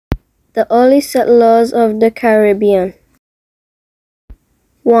The early settlers of the Caribbean.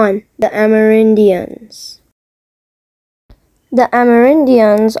 1. The Amerindians. The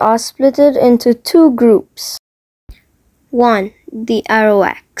Amerindians are split into two groups. 1. The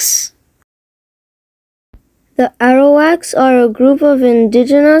Arawaks. The Arawaks are a group of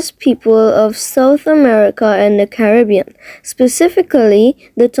indigenous people of South America and the Caribbean.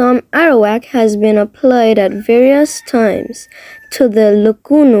 Specifically, the term Arawak has been applied at various times to the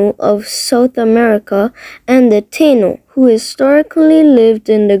Lukunu of South America and the Taino, who historically lived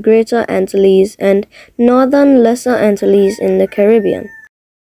in the Greater Antilles and Northern Lesser Antilles in the Caribbean.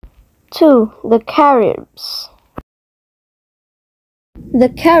 2. The Caribs. The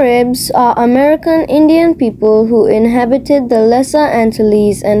Caribs are American Indian people who inhabited the Lesser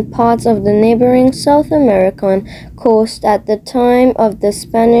Antilles and parts of the neighboring South American coast at the time of the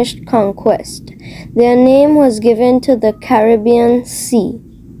Spanish conquest. Their name was given to the Caribbean Sea.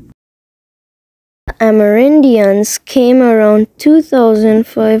 The Amerindians came around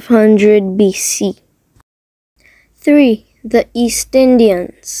 2500 BC. 3. The East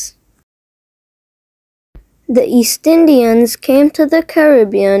Indians. The East Indians came to the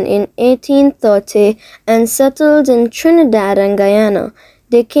Caribbean in 1830 and settled in Trinidad and Guyana.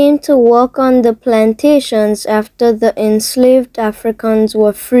 They came to work on the plantations after the enslaved Africans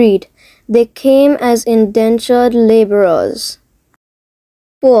were freed. They came as indentured laborers.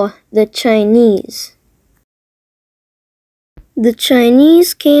 4. The Chinese. The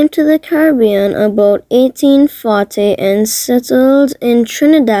Chinese came to the Caribbean about 1840 and settled in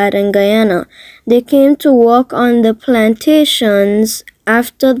Trinidad and Guyana. They came to work on the plantations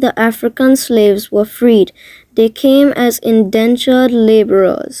after the African slaves were freed. They came as indentured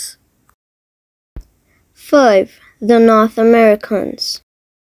laborers. 5. The North Americans.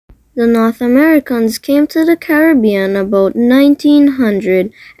 The North Americans came to the Caribbean about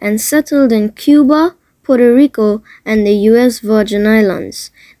 1900 and settled in Cuba, Puerto Rico, and the U.S. Virgin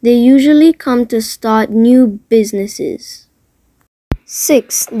Islands. They usually come to start new businesses.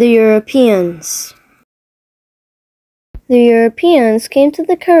 6. The Europeans. The Europeans came to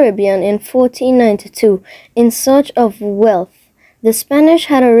the Caribbean in 1492 in search of wealth. The Spanish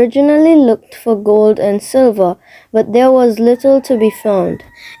had originally looked for gold and silver, but there was little to be found.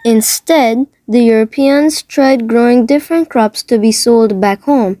 Instead, the Europeans tried growing different crops to be sold back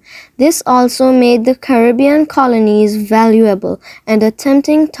home. This also made the Caribbean colonies valuable and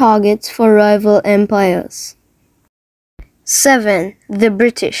tempting targets for rival empires. 7. The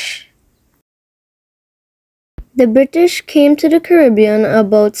British. The British came to the Caribbean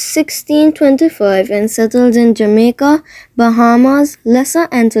about 1625 and settled in Jamaica, Bahamas, Lesser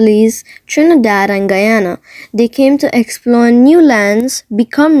Antilles, Trinidad, and Guyana. They came to explore new lands,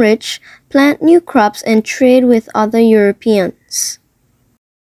 become rich, plant new crops, and trade with other Europeans.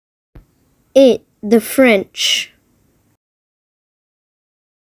 8. The French.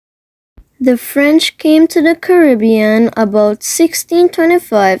 The French came to the Caribbean about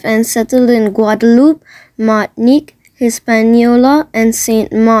 1625 and settled in Guadeloupe, Martinique, Hispaniola, and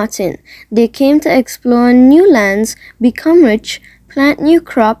Saint Martin. They came to explore new lands, become rich, plant new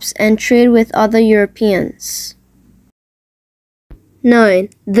crops, and trade with other Europeans. 9.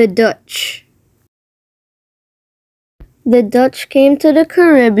 The Dutch. The Dutch came to the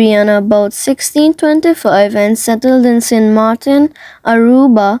Caribbean about 1625 and settled in Saint Martin,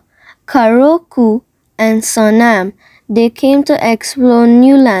 Aruba, Carriacou, and Suriname. They came to explore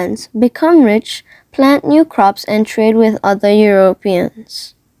new lands, become rich, plant new crops, and trade with other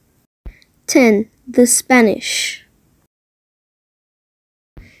Europeans. 10. The Spanish.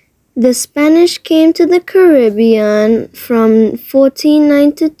 The Spanish came to the Caribbean from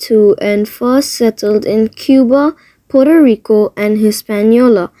 1492 and first settled in Cuba, Puerto Rico, and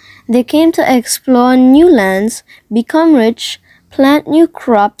Hispaniola. They came to explore new lands, become rich, plant new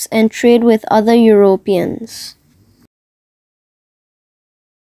crops, and trade with other Europeans.